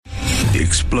The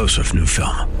explosive new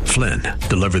film, Flynn,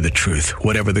 deliver the truth,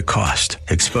 whatever the cost,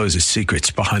 exposes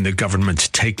secrets behind the government's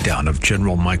takedown of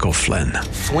General Michael Flynn.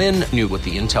 Flynn knew what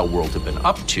the intel world had been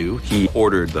up to. He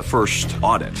ordered the first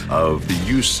audit of the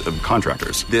use of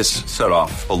contractors. This set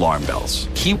off alarm bells.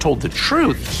 He told the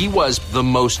truth. He was the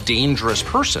most dangerous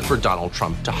person for Donald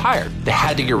Trump to hire. They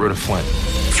had to get rid of Flynn.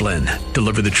 Flynn,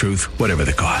 deliver the truth, whatever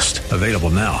the cost. Available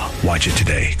now. Watch it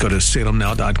today. Go to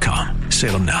salemnow.com.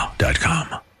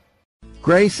 salemnow.com.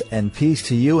 Grace and peace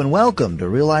to you, and welcome to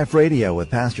Real Life Radio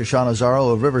with Pastor Sean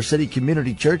Azzaro of River City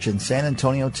Community Church in San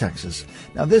Antonio, Texas.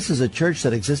 Now, this is a church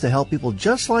that exists to help people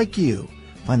just like you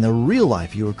find the real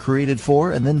life you were created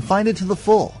for and then find it to the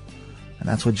full. And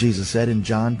that's what Jesus said in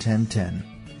John 10:10.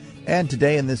 And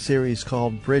today in this series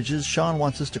called Bridges, Sean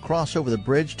wants us to cross over the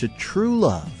bridge to true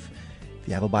love. If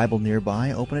you have a Bible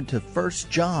nearby, open it to 1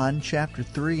 John chapter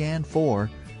 3 and 4.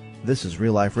 This is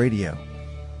Real Life Radio.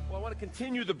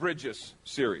 Continue the Bridges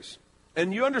series.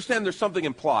 And you understand there's something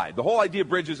implied. The whole idea of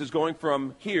bridges is going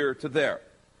from here to there.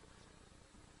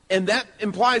 And that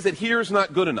implies that here is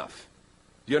not good enough.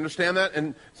 Do you understand that?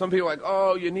 And some people are like,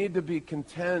 oh, you need to be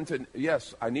content. And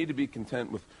yes, I need to be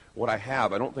content with what I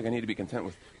have. I don't think I need to be content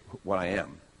with what I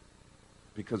am.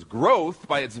 Because growth,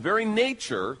 by its very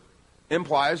nature,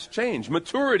 implies change.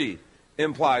 Maturity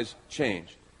implies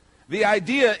change. The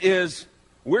idea is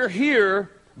we're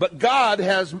here, but God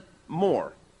has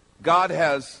more. God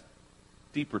has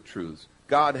deeper truths.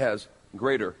 God has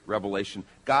greater revelation.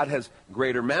 God has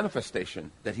greater manifestation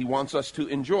that he wants us to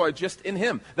enjoy just in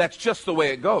him. That's just the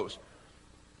way it goes.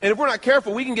 And if we're not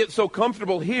careful, we can get so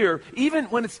comfortable here, even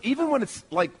when it's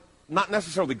like not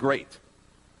necessarily great.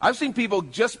 I've seen people,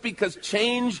 just because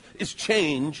change is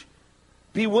change,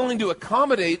 be willing to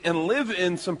accommodate and live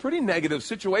in some pretty negative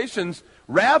situations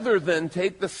rather than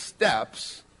take the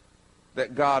steps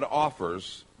that God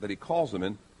offers, that he calls them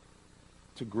in,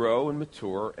 to grow and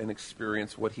mature and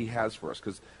experience what he has for us.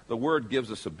 Because the Word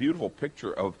gives us a beautiful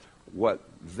picture of what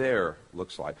there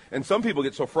looks like. And some people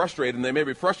get so frustrated, and they may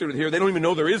be frustrated here, they don't even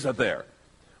know there is a there.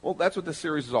 Well, that's what this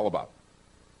series is all about.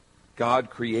 God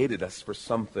created us for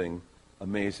something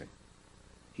amazing.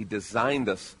 He designed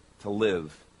us to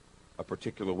live a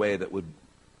particular way that would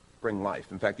bring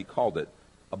life. In fact, he called it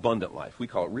abundant life. We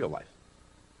call it real life.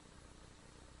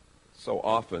 So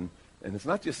often, and it's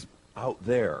not just out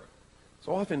there,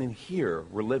 so often in here,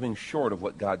 we're living short of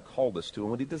what God called us to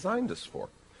and what he designed us for.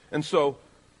 And so,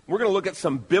 we're going to look at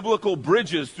some biblical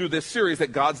bridges through this series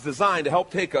that God's designed to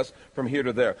help take us from here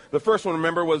to there. The first one,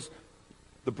 remember, was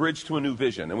the bridge to a new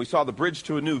vision. And we saw the bridge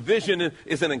to a new vision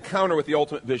is an encounter with the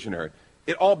ultimate visionary.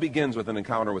 It all begins with an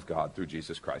encounter with God through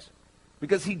Jesus Christ.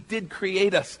 Because he did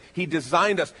create us. He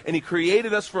designed us. And he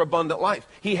created us for abundant life.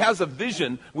 He has a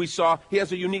vision. We saw he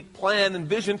has a unique plan and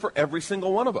vision for every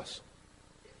single one of us.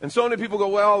 And so many people go,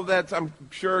 well, I'm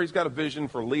sure he's got a vision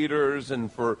for leaders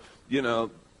and for,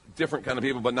 different kind of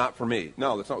people, but not for me.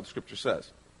 No, that's not what the Scripture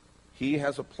says. He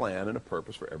has a plan and a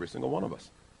purpose for every single one of us.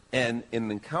 And in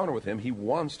an encounter with him, he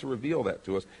wants to reveal that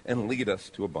to us and lead us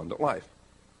to abundant life.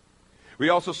 We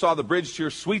also saw the bridge to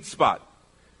your sweet spot.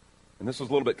 And this was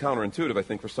a little bit counterintuitive, I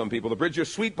think, for some people. The bridge to your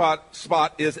sweet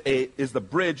spot is the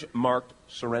bridge marked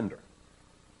surrender.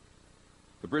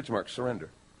 The bridge marked surrender.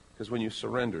 Because when you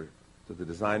surrender to the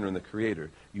designer and the creator,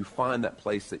 you find that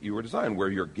place that you were designed, where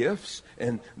your gifts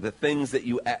and the things that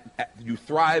you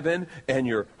thrive in, and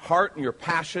your heart and your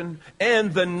passion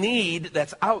and the need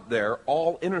that's out there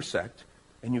all intersect,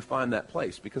 and you find that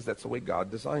place, because that's the way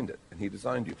God designed it, and he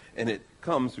designed you. And it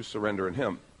comes through surrender in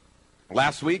him.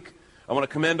 Last week, I want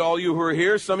to commend all you who are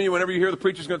here. Some of you, whenever you hear the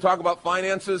preacher's going to talk about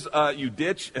finances, you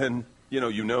ditch, and you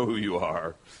know who you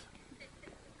are.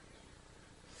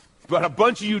 But a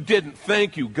bunch of you didn't.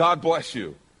 Thank you. God bless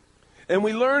you. And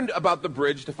we learned about the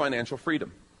bridge to financial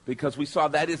freedom, because we saw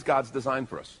that is God's design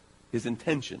for us, his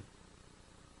intention.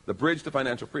 The bridge to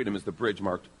financial freedom is the bridge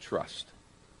marked trust.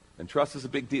 And trust is a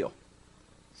big deal.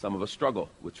 Some of us struggle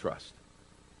with trust.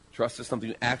 Trust is something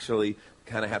you actually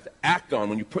kind of have to act on.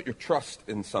 When you put your trust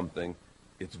in something,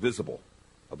 it's visible,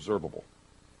 observable.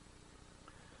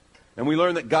 And we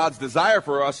learn that God's desire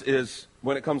for us is,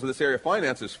 when it comes to this area of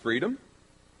finances, freedom,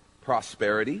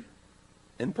 prosperity,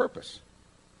 and purpose.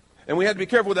 And we had to be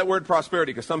careful with that word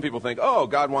prosperity, because some people think, oh,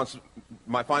 God wants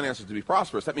my finances to be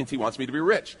prosperous. That means he wants me to be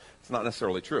rich. It's not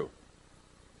necessarily true.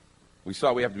 We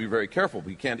saw we have to be very careful.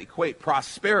 We can't equate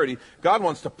prosperity. God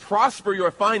wants to prosper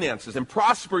your finances and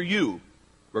prosper you,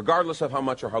 regardless of how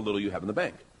much or how little you have in the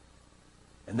bank.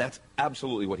 And that's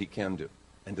absolutely what he can do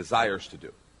and desires to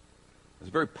do. It's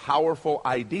a very powerful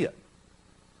idea.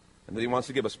 And that he wants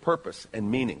to give us purpose and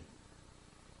meaning.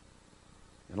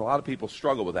 And a lot of people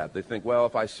struggle with that. They think, well,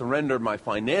 if I surrender my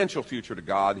financial future to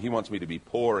God, he wants me to be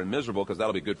poor and miserable because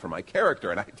that'll be good for my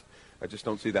character. And I just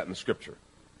don't see that in the Scripture.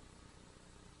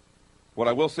 What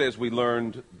I will say is we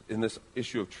learned in this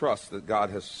issue of trust that God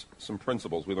has some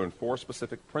principles. We learned 4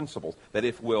 specific principles that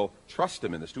if we'll trust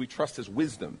him in this, do we trust his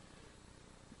wisdom,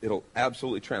 it'll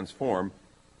absolutely transform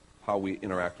how we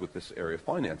interact with this area of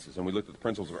finances. And we looked at the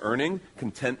principles of earning,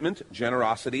 contentment,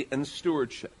 generosity, and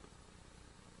stewardship.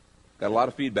 Got a lot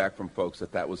of feedback from folks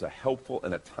that was a helpful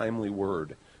and a timely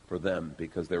word for them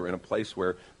because they were in a place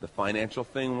where the financial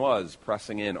thing was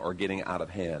pressing in or getting out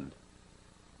of hand.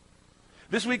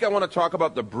 This week I want to talk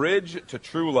about the bridge to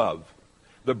true love.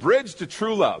 The bridge to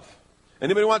true love.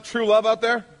 Anybody want true love out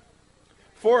there?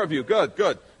 4 of you. Good.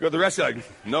 The rest of you like,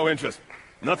 no interest.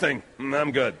 Nothing.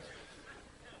 I'm good.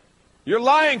 You're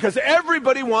lying because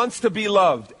everybody wants to be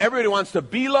loved. Everybody wants to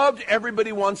be loved.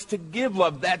 Everybody wants to give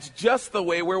love. That's just the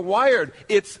way we're wired.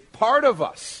 It's part of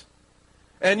us.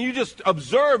 And you just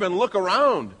observe and look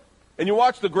around. And you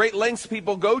watch the great lengths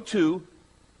people go to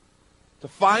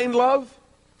find love,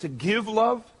 to give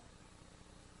love.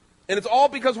 And it's all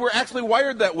because we're actually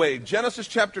wired that way. Genesis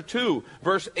chapter 2,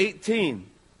 verse 18.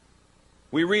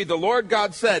 We read, the Lord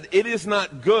God said, it is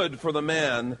not good for the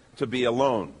man to be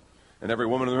alone. And every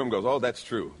woman in the room goes, oh, that's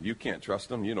true. You can't trust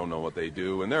them. You don't know what they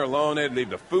do. And they're alone. They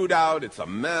leave the food out. It's a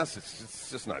mess.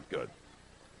 It's just not good.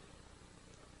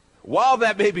 While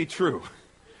that may be true,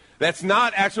 that's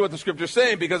not actually what the Scripture is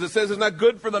saying, because it says it's not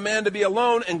good for the man to be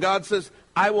alone. And God says,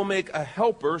 I will make a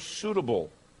helper suitable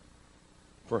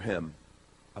for him,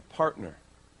 a partner,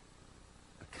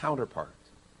 a counterpart,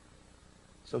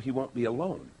 so he won't be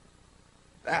alone.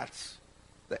 That's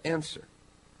the answer.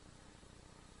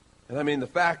 And I mean, the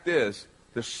fact is,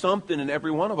 there's something in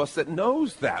every one of us that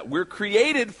knows that. We're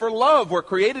created for love. We're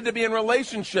created to be in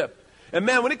relationship. And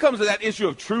man, when it comes to that issue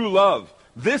of true love,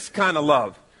 this kind of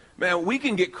love, man, we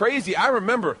can get crazy. I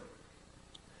remember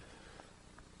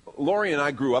Lori and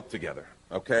I grew up together,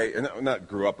 okay? And not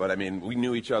grew up, but I mean, we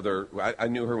knew each other. I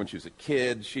knew her when she was a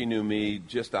kid. She knew me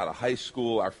just out of high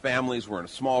school. Our families were in a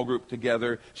small group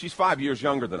together. She's 5 years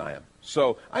younger than I am.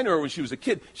 So I knew her when she was a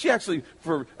kid. She actually,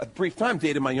 for a brief time,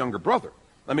 dated my younger brother.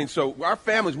 I mean, so our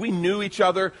families, we knew each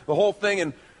other, the whole thing.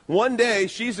 And one day,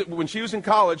 when she was in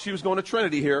college, she was going to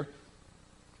Trinity here.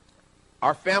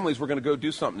 Our families were going to go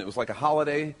do something. It was like a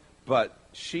holiday, but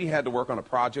she had to work on a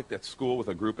project at school with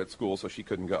a group at school, so she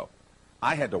couldn't go.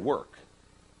 I had to work,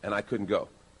 and I couldn't go.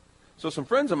 So some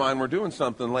friends of mine were doing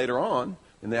something later on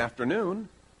in the afternoon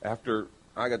after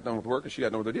I got done with work and she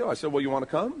got done with the deal. I said, well, you want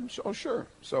to come? Oh, sure.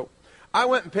 So I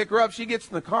went and picked her up. She gets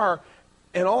in the car,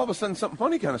 and all of a sudden something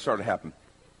funny kind of started happening.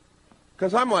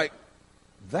 Because I'm like,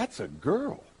 that's a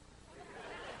girl.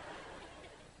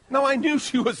 Now, I knew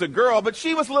she was a girl, but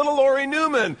she was little Lori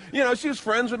Newman. You know, she was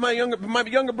friends with my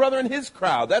younger brother and his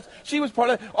crowd. She was part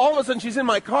of it. All of a sudden, she's in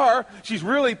my car. She's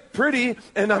really pretty,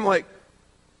 and I'm like,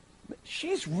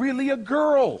 she's really a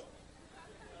girl.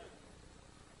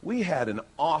 We had an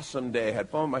awesome day. Had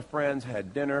fun with my friends,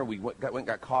 had dinner. We went and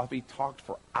got coffee, talked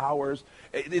for hours.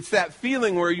 It's that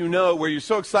feeling where where you're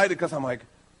so excited because I'm like,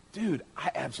 dude,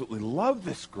 I absolutely love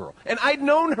this girl. And I'd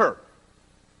known her.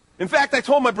 In fact, I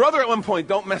told my brother at one point,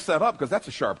 don't mess that up because that's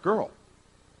a sharp girl.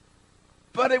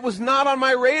 But it was not on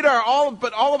my radar.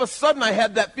 But all of a sudden I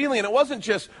had that feeling. And it wasn't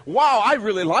just, wow, I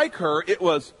really like her. It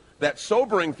was that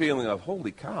sobering feeling of,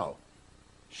 holy cow,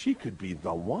 she could be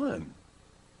the one.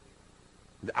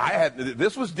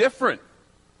 This was different.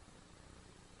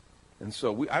 And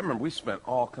so I remember we spent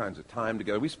all kinds of time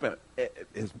together. We spent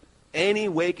any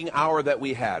waking hour that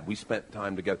we had, we spent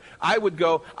time together. I would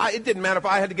go, it didn't matter if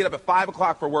I had to get up at 5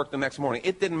 o'clock for work the next morning.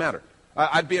 It didn't matter.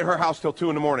 I'd be at her house till 2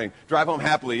 in the morning, drive home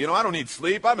happily. You know, I don't need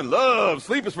sleep. I'm in love.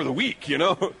 Sleep is for the weak, you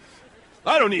know.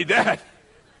 I don't need that.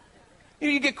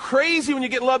 You get crazy when you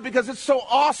get love because it's so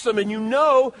awesome and you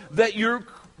know that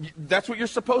that's what you're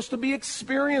supposed to be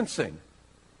experiencing.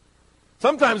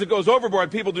 Sometimes it goes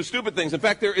overboard. People do stupid things. In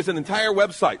fact, there is an entire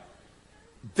website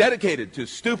dedicated to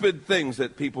stupid things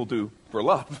that people do for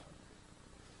love.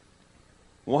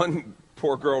 One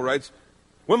poor girl writes,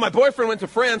 when my boyfriend went to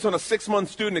France on a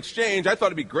 6-month student exchange, I thought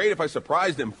it'd be great if I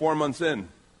surprised him 4 months in.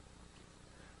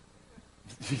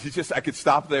 I could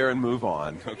stop there and move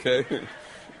on, okay?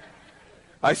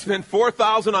 I spent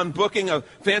 $4,000 on booking a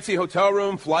fancy hotel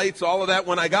room, flights, all of that.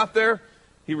 When I got there,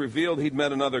 he revealed he'd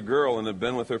met another girl and had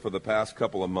been with her for the past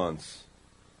couple of months.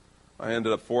 I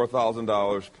ended up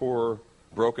 $4,000, poor,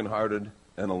 broken-hearted,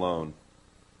 and alone.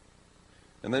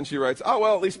 And then she writes, oh,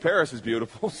 well, at least Paris is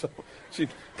beautiful. So she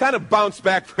kind of bounced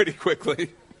back pretty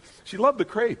quickly. She loved the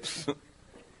crepes.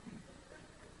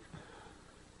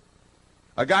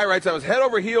 A guy writes, I was head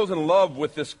over heels in love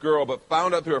with this girl, but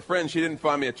found out through a friend she didn't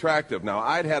find me attractive. Now,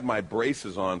 I'd had my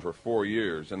braces on for 4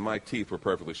 years, and my teeth were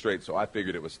perfectly straight, so I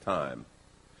figured it was time.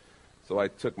 So I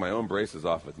took my own braces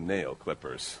off with nail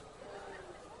clippers.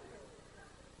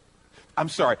 I'm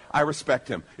sorry, I respect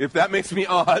him. If that makes me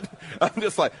odd, I'm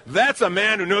just like, that's a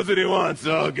man who knows what he wants,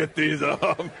 so I'll get these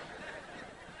off.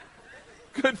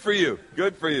 Good for you.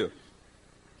 Good for you.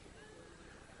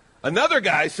 Another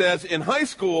guy says, in high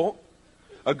school,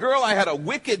 a girl I had a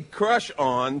wicked crush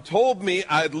on told me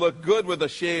I'd look good with a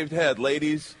shaved head.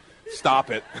 Ladies, stop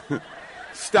it.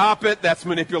 Stop it. That's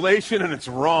manipulation, and it's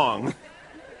wrong.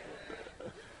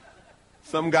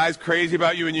 Some guy's crazy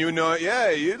about you, and you know it. Yeah,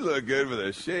 you look good with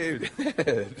a shaved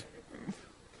head.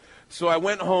 So I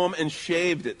went home and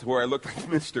shaved it to where I looked like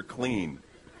Mr. Clean.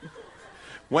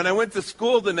 When I went to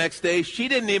school the next day, she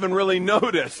didn't even really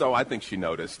notice. Oh, I think she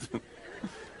noticed.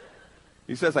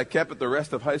 He says, I kept it the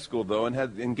rest of high school, though,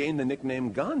 and gained the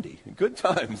nickname Gandhi. Good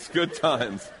times, good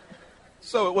times.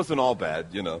 So it wasn't all bad,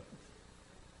 you know.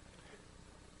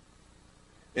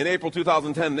 In April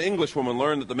 2010, the Englishwoman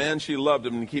learned that the man she loved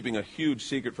had been keeping a huge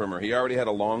secret from her. He already had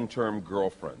a long-term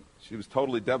girlfriend. She was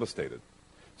totally devastated.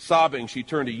 Sobbing, she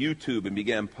turned to YouTube and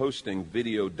began posting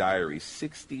video diaries,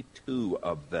 62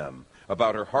 of them,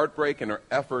 about her heartbreak and her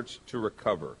efforts to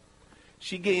recover.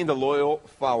 She gained a loyal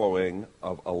following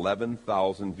of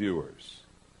 11,000 viewers,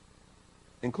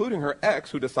 including her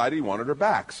ex, who decided he wanted her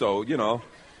back. So, you know,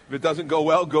 if it doesn't go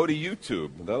well, go to YouTube.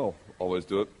 That'll always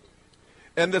do it.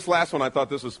 And this last one, I thought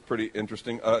this was pretty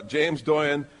interesting. James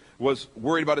Doyen was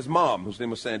worried about his mom, whose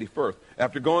name was Sandy Firth.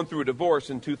 After going through a divorce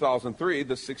in 2003,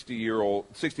 the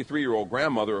 63-year-old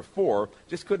grandmother of 4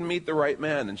 just couldn't meet the right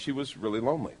man, and she was really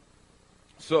lonely.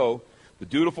 So the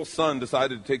dutiful son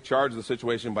decided to take charge of the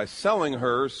situation by selling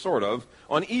her, sort of,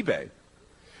 on eBay.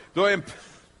 Doyen,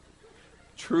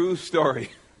 true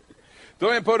story.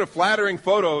 Doyen put a flattering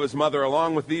photo of his mother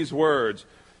along with these words,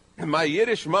 my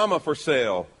Yiddish mama for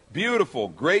sale. Beautiful,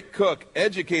 great cook,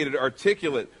 educated,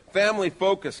 articulate,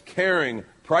 family-focused, caring,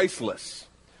 priceless.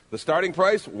 The starting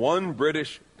price, £1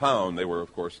 British. They were,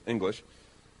 of course, English.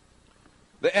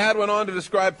 The ad went on to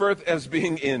describe Firth as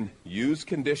being in used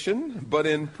condition, but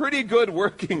in pretty good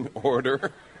working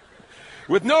order,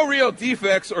 with no real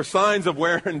defects or signs of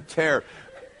wear and tear.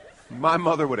 My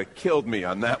mother would have killed me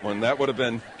on that one. That would have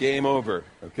been game over,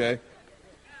 okay?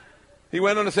 He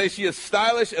went on to say she is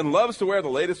stylish and loves to wear the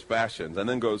latest fashions, and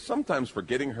then goes, sometimes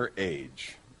forgetting her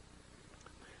age.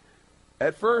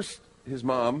 At first, his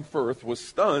mom, Firth, was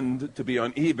stunned to be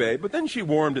on eBay, but then she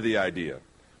warmed to the idea.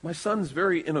 My son's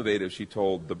very innovative, she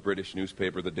told the British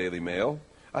newspaper, the Daily Mail.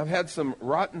 I've had some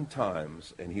rotten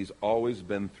times, and he's always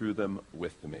been through them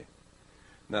with me.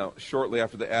 Now, shortly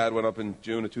after the ad went up in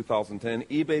June of 2010,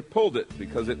 eBay pulled it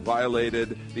because it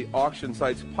violated the auction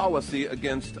site's policy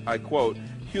against, I quote,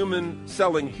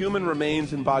 selling human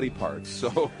remains and body parts.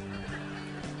 So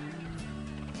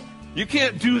you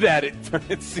can't do that,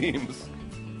 it seems.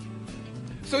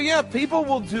 So yeah, people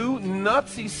will do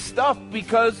nutsy stuff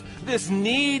because this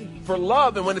need for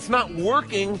love, and when it's not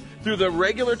working through the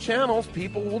regular channels,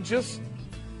 people will just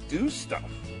do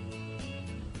stuff.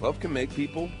 Love can make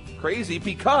people crazy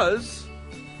because,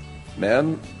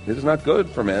 man, it is not good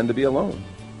for man to be alone.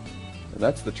 And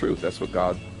that's the truth. That's what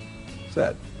God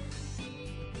said.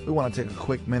 We want to take a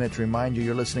quick minute to remind you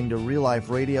you're listening to Real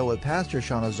Life Radio with Pastor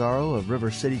Sean Azzaro of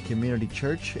River City Community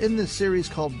Church in this series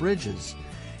called Bridges.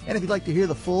 And if you'd like to hear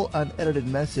the full unedited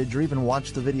message or even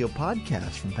watch the video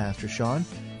podcast from Pastor Sean,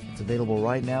 it's available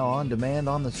right now on demand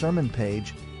on the sermon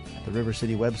page at the River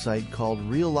City website called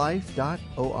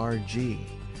reallife.org.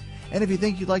 And if you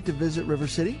think you'd like to visit River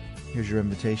City, here's your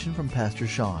invitation from Pastor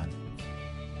Sean.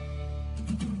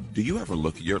 Do you ever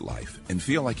look at your life and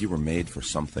feel like you were made for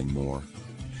something more?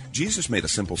 Jesus made a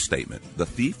simple statement. The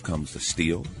thief comes to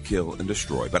steal, kill, and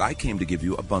destroy, but I came to give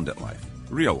you abundant life,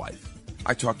 real life.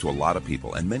 I talk to a lot of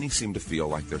people, and many seem to feel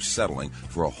like they're settling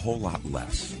for a whole lot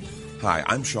less. Hi,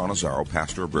 I'm Sean Azzaro,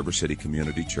 pastor of River City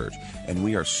Community Church, and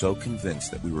we are so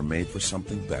convinced that we were made for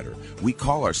something better. We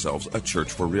call ourselves a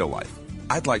church for real life.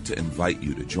 I'd like to invite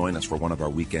you to join us for one of our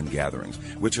weekend gatherings,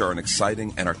 which are an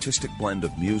exciting and artistic blend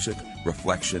of music,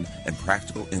 reflection, and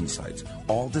practical insights,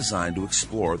 all designed to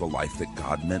explore the life that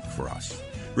God meant for us.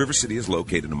 River City is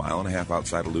located 1.5 miles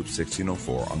outside of Loop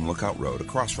 1604 on Lookout Road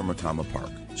across from Otama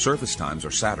Park. Service times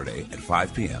are Saturday at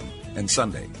 5 p.m. and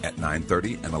Sunday at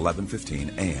 9:30 and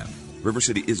 11:15 a.m. River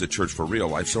City is a church for real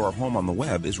life, so our home on the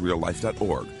web is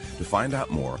reallife.org. To find out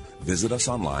more, visit us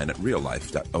online at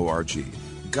reallife.org.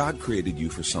 God created you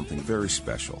for something very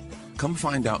special. Come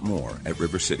find out more at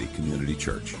River City Community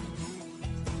Church.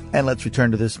 And let's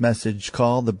return to this message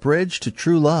called The Bridge to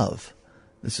True Love.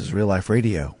 This is Real Life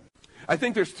Radio. I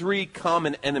think there's three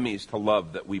common enemies to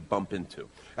love that we bump into.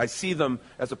 I see them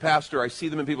as a pastor, I see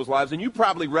them in people's lives, and you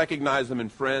probably recognize them in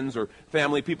friends or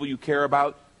family, people you care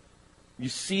about. You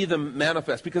see them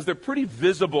manifest because they're pretty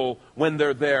visible when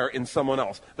they're there in someone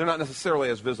else. They're not necessarily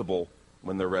as visible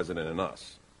when they're resident in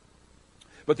us.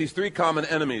 But these three common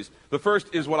enemies, the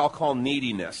first is what I'll call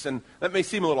neediness. And that may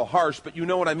seem a little harsh, but you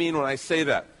know what I mean when I say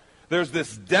that. There's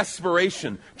this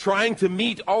desperation, trying to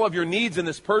meet all of your needs in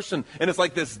this person, and it's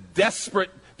like this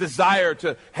desperate desire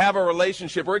to have a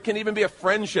relationship, or it can even be a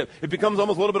friendship. It becomes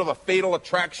almost a little bit of a fatal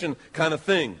attraction kind of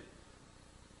thing.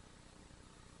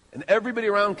 And everybody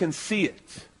around can see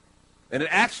it. And it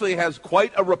actually has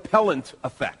quite a repellent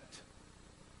effect.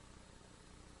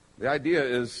 The idea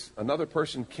is another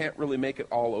person can't really make it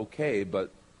all okay,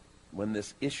 but when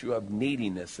this issue of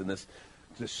neediness and this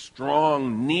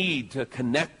strong need to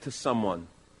connect to someone,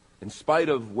 in spite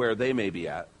of where they may be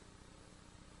at,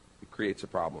 it creates a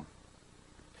problem.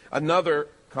 Another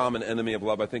common enemy of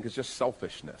love, I think, is just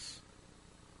selfishness.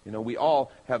 You know, we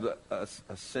all have a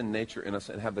sin nature in us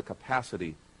and have the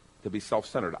capacity to be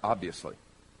self-centered, obviously.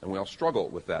 And we all struggle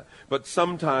with that. But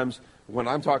sometimes what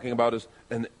I'm talking about is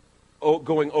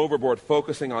going overboard,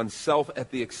 focusing on self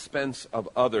at the expense of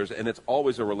others, and it's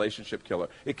always a relationship killer.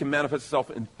 It can manifest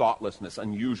itself in thoughtlessness,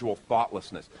 unusual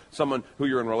thoughtlessness. Someone who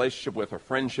you're in a relationship with or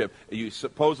friendship you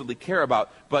supposedly care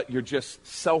about, but you're just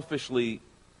selfishly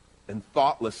and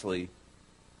thoughtlessly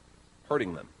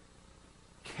hurting them.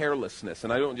 Carelessness,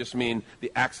 and I don't just mean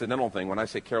the accidental thing. When I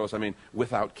say careless, I mean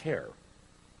without care.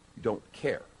 You don't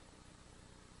care.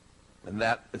 And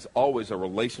that is always a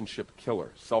relationship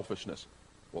killer. Selfishness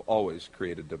will always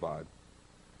create a divide.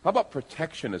 How about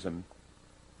protectionism?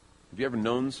 Have you ever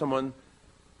known someone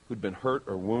who'd been hurt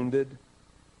or wounded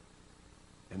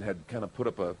and had kind of put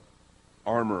up a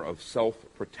armor of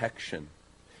self-protection?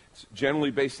 It's generally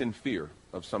based in fear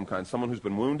of some kind. Someone who's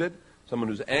been wounded, someone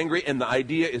who's angry, and the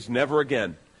idea is never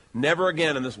again. Never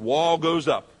again, and this wall goes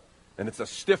up, and it's a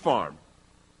stiff arm.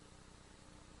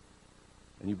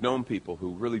 And you've known people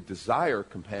who really desire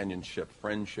companionship,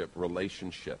 friendship,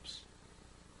 relationships,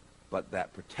 but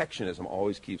that protectionism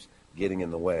always keeps getting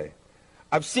in the way.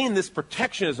 I've seen this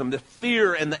protectionism, the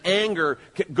fear and the anger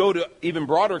go to even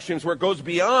broader extremes where it goes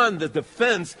beyond the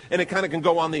defense and it kind of can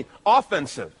go on the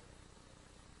offensive.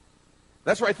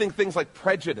 That's where I think things like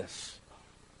prejudice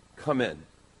come in.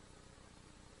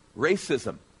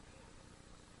 Racism.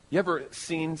 You ever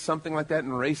seen something like that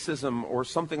in racism or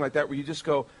something like that where you just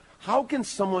go, how can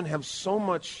someone have so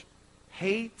much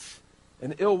hate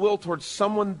and ill will towards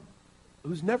someone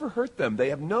who's never hurt them? They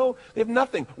have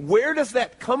nothing. Where does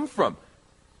that come from?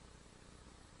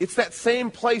 It's that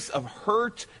same place of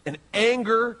hurt and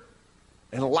anger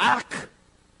and lack.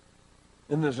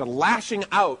 And there's a lashing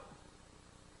out,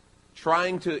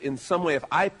 trying to, in some way, if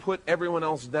I put everyone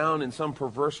else down in some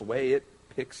perverse way, it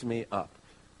picks me up.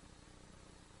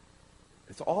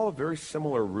 It's all a very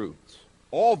similar root.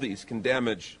 All these can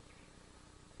damage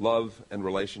love and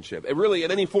relationship. It really, in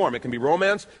any form, it can be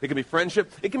romance, it can be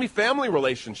friendship, it can be family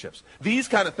relationships. These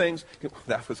kind of things,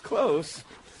 that was close.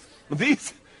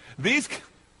 These,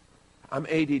 I'm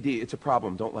ADD, it's a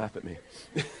problem, don't laugh at me.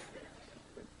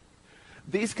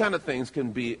 These kind of things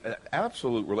can be an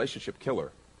absolute relationship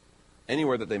killer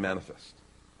anywhere that they manifest.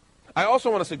 I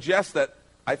also want to suggest that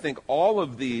I think all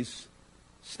of these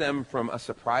stem from a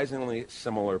surprisingly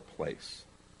similar place.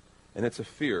 And it's a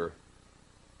fear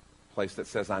place that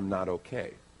says I'm not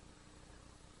okay.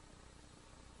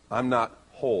 I'm not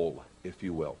whole, if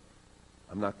you will.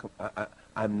 I'm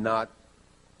not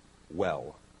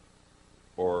well,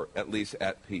 or at least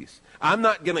at peace. I'm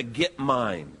not going to get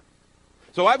mine.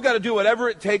 So I've got to do whatever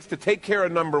it takes to take care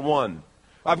of number one.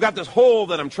 I've got this hole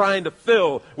that I'm trying to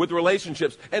fill with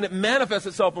relationships, and it manifests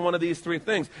itself in one of these three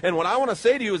things. And what I want to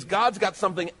say to you is God's got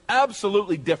something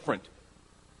absolutely different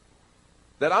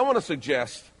that I want to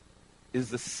suggest is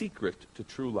the secret to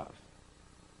true love.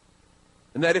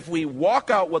 And that if we walk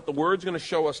out what the Word's going to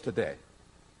show us today,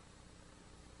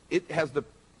 it has the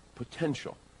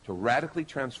potential to radically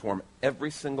transform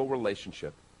every single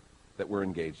relationship that we're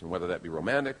engaged in, whether that be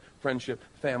romantic, friendship,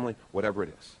 family, whatever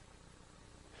it is.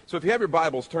 So if you have your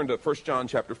Bibles, turn to 1 John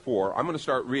chapter 4. I'm going to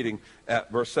start reading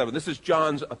at verse 7. This is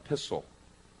John's epistle.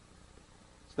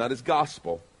 It's not his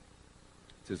gospel.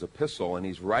 It's his epistle, and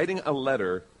he's writing a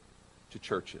letter to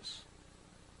churches.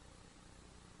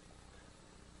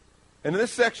 And in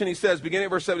this section he says, beginning at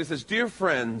verse 7, he says, "Dear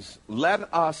friends,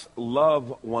 let us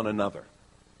love one another,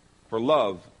 for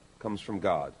love comes from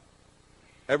God.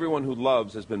 Everyone who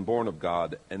loves has been born of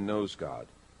God and knows God.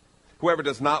 Whoever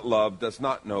does not love does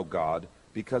not know God,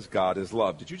 because God is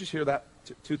love. Did you just hear that?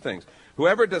 Two things.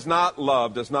 Whoever does not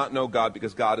love does not know God,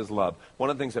 because God is love. One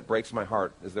of the things that breaks my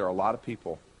heart is there are a lot of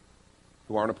people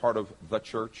who aren't a part of the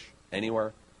church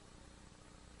anywhere,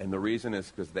 and the reason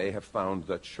is because they have found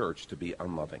the church to be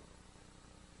unloving.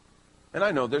 And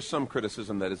I know there's some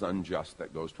criticism that is unjust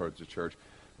that goes towards the church,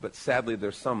 but sadly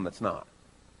there's some that's not.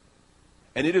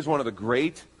 And it is one of the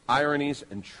great ironies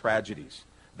and tragedies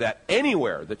that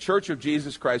anywhere the Church of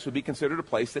Jesus Christ would be considered a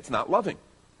place that's not loving.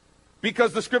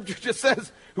 Because the Scripture just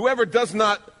says, whoever does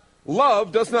not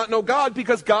love does not know God,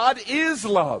 because God is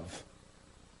love.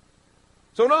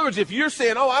 So in other words, if you're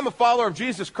saying, oh, I'm a follower of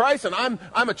Jesus Christ, and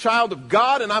I'm a child of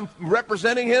God, and I'm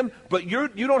representing Him, but you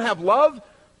don't have love,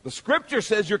 the Scripture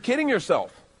says you're kidding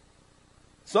yourself.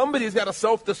 Somebody's got a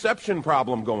self-deception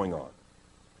problem going on.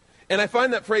 And I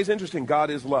find that phrase interesting, God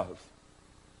is love.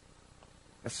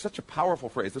 That's such a powerful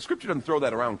phrase. The Scripture doesn't throw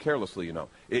that around carelessly, you know.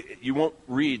 You won't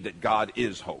read that God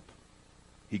is hope.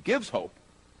 He gives hope,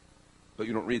 but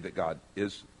you don't read that God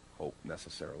is hope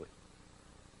necessarily.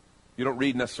 You don't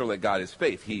read necessarily that God is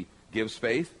faith. He gives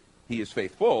faith. He is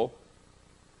faithful.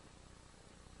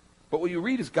 But what you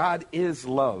read is God is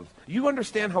love. You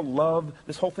understand how love,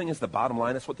 this whole thing is the bottom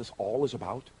line. That's what this all is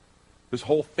about. This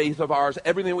whole faith of ours,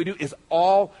 everything we do is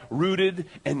all rooted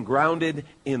and grounded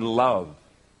in love.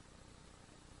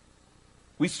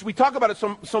 We talk about it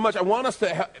so much. I want us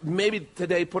to maybe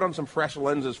today put on some fresh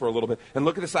lenses for a little bit and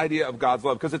look at this idea of God's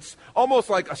love, because it's almost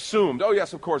like assumed. Oh,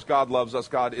 yes, of course, God loves us.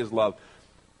 God is love.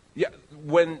 Yeah,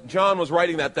 when John was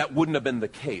writing that wouldn't have been the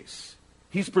case.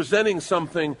 He's presenting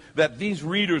something that these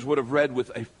readers would have read with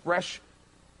a fresh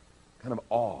kind of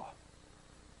awe.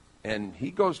 And he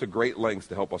goes to great lengths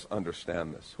to help us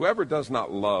understand this. Whoever does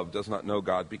not love does not know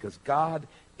God, because God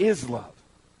is love.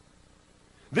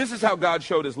 This is how God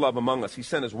showed His love among us. He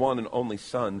sent His one and only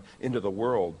Son into the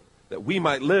world that we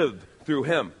might live through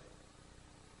Him.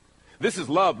 This is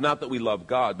love, not that we love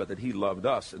God, but that He loved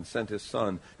us and sent His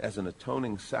Son as an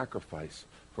atoning sacrifice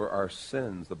for our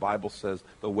sins. The Bible says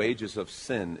the wages of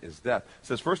sin is death. It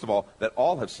says, first of all, that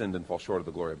all have sinned and fall short of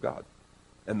the glory of God.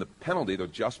 And the penalty, the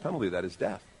just penalty, that is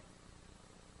death.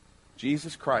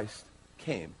 Jesus Christ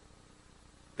came.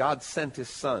 God sent His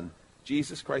Son.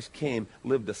 Jesus Christ came,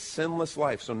 lived a sinless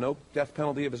life, so no death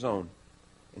penalty of His own,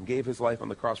 and gave His life on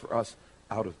the cross for us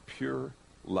out of pure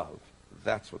love.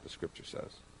 That's what the Scripture says.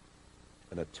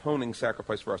 An atoning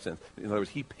sacrifice for our sins. In other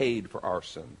words, He paid for our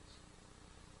sins.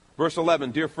 Verse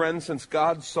 11, dear friends, since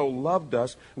God so loved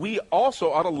us, we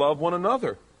also ought to love one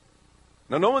another.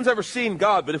 Now, no one's ever seen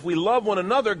God, but if we love one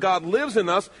another, God lives in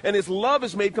us, and His love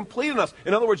is made complete in us.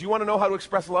 In other words, you want to know how to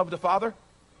express love to Father?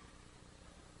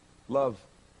 Love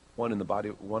one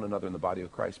another in the body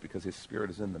of Christ, because His Spirit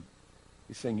is in them.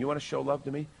 He's saying, you want to show love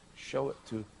to me? Show it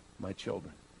to my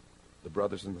children, the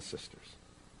brothers and the sisters.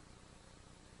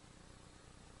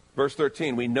 Verse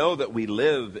 13, we know that we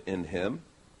live in Him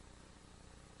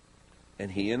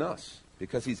and He in us,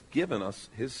 because He's given us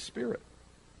His Spirit.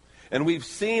 And we've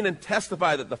seen and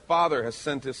testify that the Father has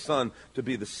sent His Son to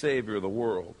be the Savior of the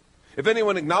world. If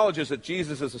anyone acknowledges that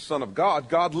Jesus is the Son of God,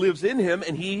 God lives in Him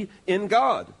and He in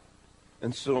God.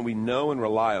 And so we know and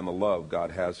rely on the love God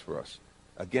has for us.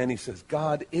 Again, he says,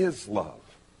 God is love.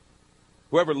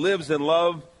 Whoever lives in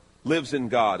love lives in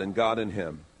God, and God in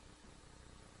him.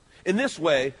 In this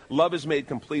way, love is made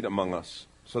complete among us,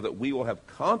 so that we will have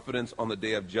confidence on the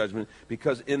day of judgment,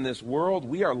 because in this world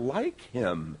we are like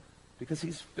Him, because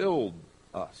He's filled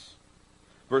us.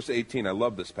 Verse 18, I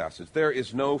love this passage. There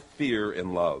is no fear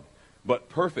in love, but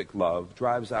perfect love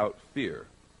drives out fear,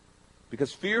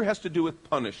 because fear has to do with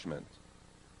punishment.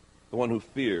 The one who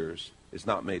fears is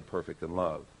not made perfect in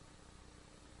love.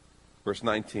 Verse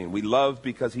 19, we love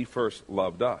because He first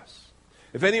loved us.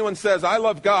 If anyone says, I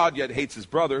love God, yet hates his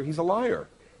brother, he's a liar.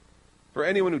 For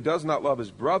anyone who does not love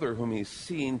his brother whom he has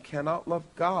seen cannot love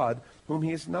God whom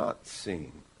he has not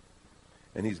seen.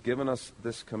 And He's given us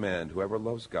this command, whoever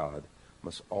loves God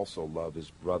must also love his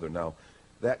brother. Now,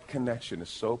 that connection is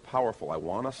so powerful. I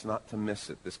want us not to miss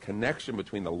it. This connection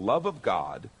between the love of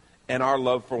God and our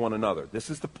love for one another. This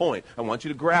is the point. I want you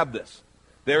to grab this.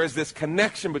 There is this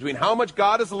connection between how much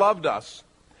God has loved us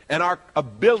and our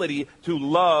ability to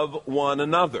love one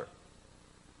another.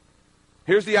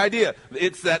 Here's the idea.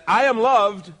 It's that I am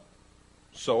loved,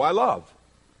 so I love.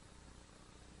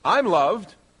 I'm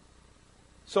loved,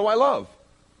 so I love.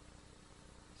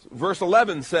 Verse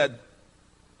 11 said,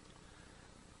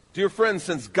 dear friends,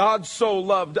 since God so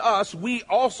loved us, we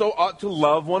also ought to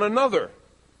love one another.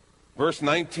 Verse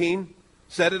 19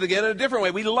 said it again in a different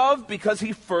way. We love because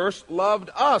He first loved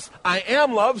us. I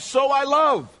am loved, so I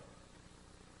love.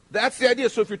 That's the idea.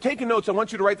 So if you're taking notes, I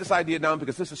want you to write this idea down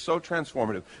because this is so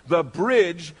transformative. The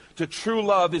bridge to true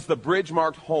love is the bridge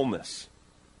marked wholeness.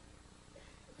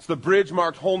 It's the bridge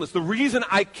marked wholeness. The reason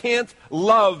I can't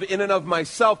love in and of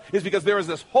myself is because there is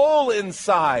this hole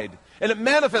inside. And it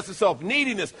manifests itself,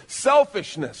 neediness,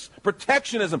 selfishness,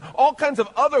 protectionism, all kinds of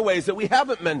other ways that we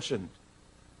haven't mentioned.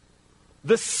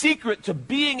 The secret to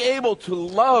being able to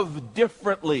love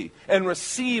differently and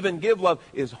receive and give love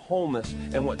is wholeness.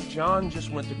 And what John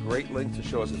just went to great lengths to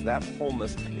show us is that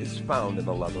wholeness is found in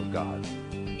the love of God.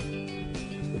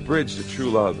 The bridge to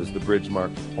true love is the bridge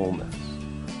marked wholeness.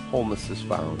 Wholeness is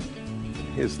found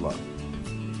in His love.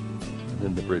 And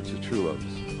then the bridge to true love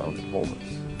is found in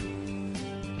wholeness.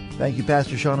 Thank you,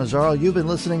 Pastor Sean Azzaro. You've been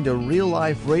listening to Real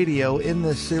Life Radio in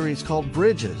this series called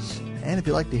Bridges. And if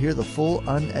you'd like to hear the full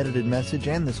unedited message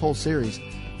and this whole series,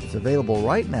 it's available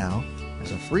right now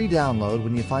as a free download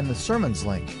when you find the sermons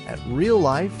link at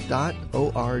reallife.org.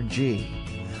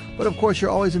 But of course, you're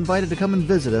always invited to come and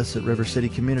visit us at River City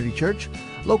Community Church,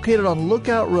 located on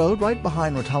Lookout Road right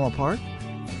behind Rotama Park.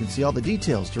 You can see all the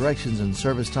details, directions, and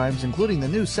service times, including the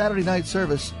new Saturday night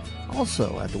service,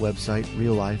 also at the website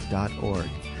reallife.org.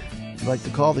 If you'd like to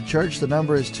call the church, the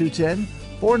number is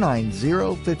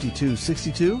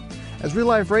 210-490-5262. As Real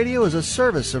Life Radio is a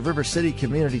service of River City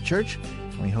Community Church,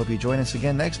 and we hope you join us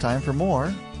again next time for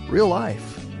more Real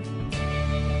Life.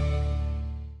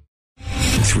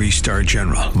 3-star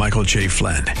General Michael J.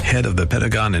 Flynn, head of the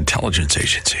Pentagon Intelligence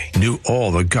Agency, knew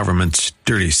all the government's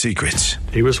dirty secrets.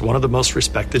 He was one of the most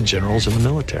respected generals in the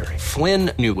military.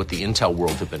 Flynn knew what the intel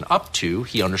world had been up to.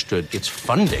 He understood its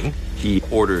funding. He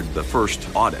ordered the first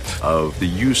audit of the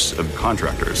use of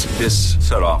contractors. This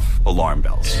set off alarm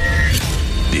bells.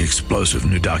 The explosive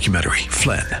new documentary,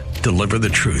 Flynn, Deliver the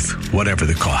Truth, Whatever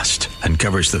the Cost,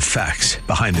 uncovers the facts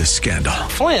behind this scandal.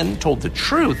 Flynn told the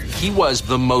truth. He was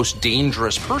the most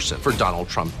dangerous person for Donald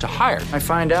Trump to hire. I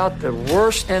find out the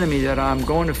worst enemy that I'm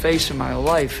going to face in my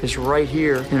life is right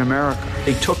here in America.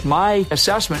 They took my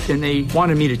assessment and they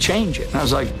wanted me to change it. And I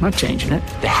was like, I'm not changing it.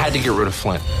 They had to get rid of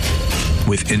Flynn.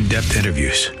 With in-depth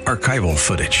interviews, archival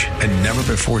footage, and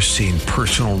never-before-seen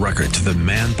personal records of the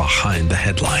man behind the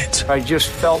headlines. I just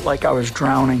felt like I was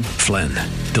drowning. Flynn,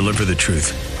 Deliver the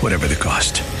Truth, Whatever the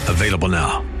Cost. Available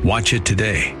now. Watch it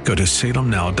today. Go to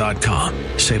salemnow.com.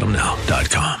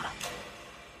 salemnow.com.